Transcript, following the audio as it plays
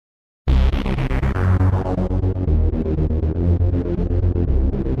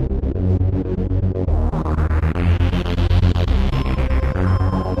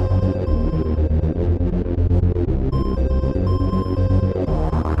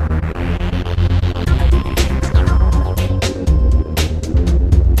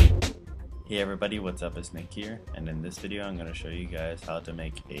everybody, what's up? It's Nick here, and in this video I'm going to show you guys how to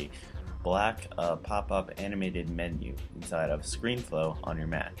make a black pop-up animated menu inside of ScreenFlow on your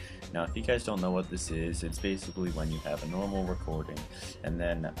Mac. Now if you guys don't know what this is, it's basically when you have a normal recording and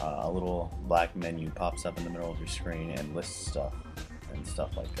then a little black menu pops up in the middle of your screen and lists stuff and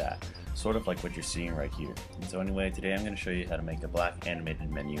stuff like that, sort of like what you're seeing right here. And so anyway, today I'm going to show you how to make a black animated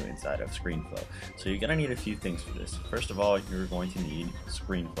menu inside of ScreenFlow. So you're going to need a few things for this. First of all, you're going to need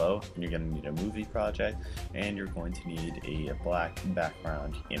ScreenFlow, and you're going to need a movie project, and you're going to need a black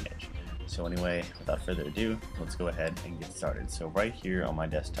background image. So anyway, without further ado, let's go ahead and get started. So right here on my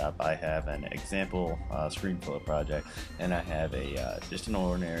desktop, I have an example ScreenFlow project, and I have a just an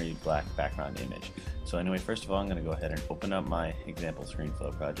ordinary black background image. So anyway, first of all, I'm going to go ahead and open up my example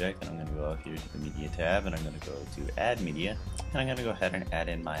ScreenFlow project, and I'm going to go here to the Media tab, and I'm going to go to Add Media, and I'm going to go ahead and add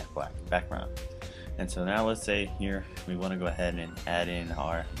in my black background. And so now let's say here we want to go ahead and add in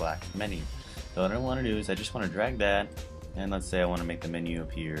our black menu. So what I want to do is I just want to drag that, and let's say I want to make the menu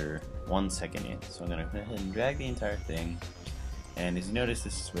appear 1 second in. So I'm going to go ahead and drag the entire thing, and as you notice,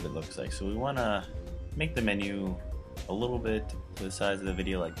 this is what it looks like. So we want to make the menu a little bit to the size of the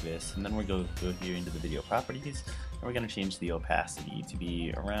video like this, and then we're going to go here into the video properties, and we're going to change the opacity to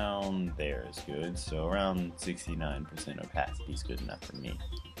be around there is good. So around 69% opacity is good enough for me.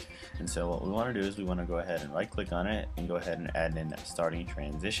 And so what we want to do is we want to go ahead and right click on it and go ahead and add in a starting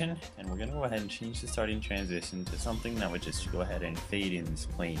transition, and we're going to go ahead and change the starting transition to something that would just go ahead and fade in this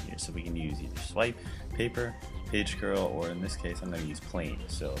plane here. So we can use either swipe, paper, page curl, or in this case I'm going to use plane.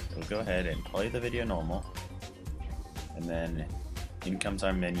 So we'll go ahead and play the video normal, and then in comes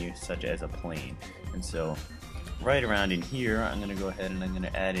our menu such as a plane. And so right around in here I'm going to go ahead and I'm going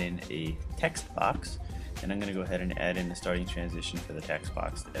to add in a text box, and I'm going to go ahead and add in the starting transition for the text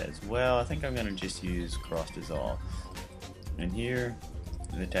box as well. I think I'm going to just use cross dissolve. And here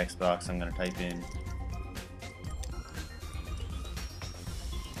in the text box I'm going to type in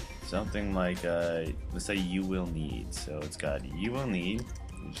something like let's say you will need. So it's got you will need.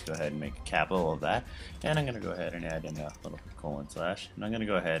 Just go ahead and make a capital of that, and I'm going to go ahead and add in a little colon slash, and I'm going to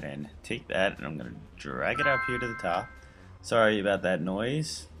go ahead and take that and I'm going to drag it up here to the top. Sorry about that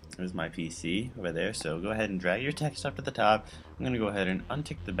noise. There's my PC over there. So go ahead and drag your text up to the top. I'm going to go ahead and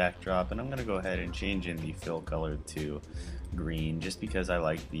untick the backdrop, and I'm going to go ahead and change in the fill color to green, just because I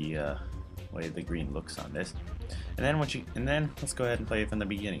like the way the green looks on this. And then let's go ahead and play it from the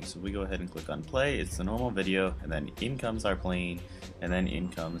beginning. So we go ahead and click on play. It's the normal video, and then in comes our plane, and then in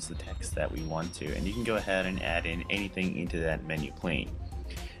comes the text that we want to. And you can go ahead and add in anything into that menu plane.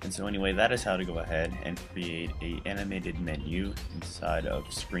 And so anyway, that is how to go ahead and create a animated menu inside of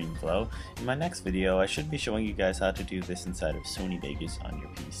ScreenFlow. In my next video, I should be showing you guys how to do this inside of Sony Vegas on your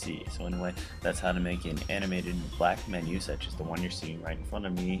PC. So anyway, that's how to make an animated black menu such as the one you're seeing right in front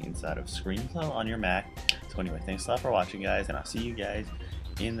of me inside of ScreenFlow on your Mac. So anyway, thanks a lot for watching, guys, and I'll see you guys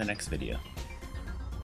in the next video.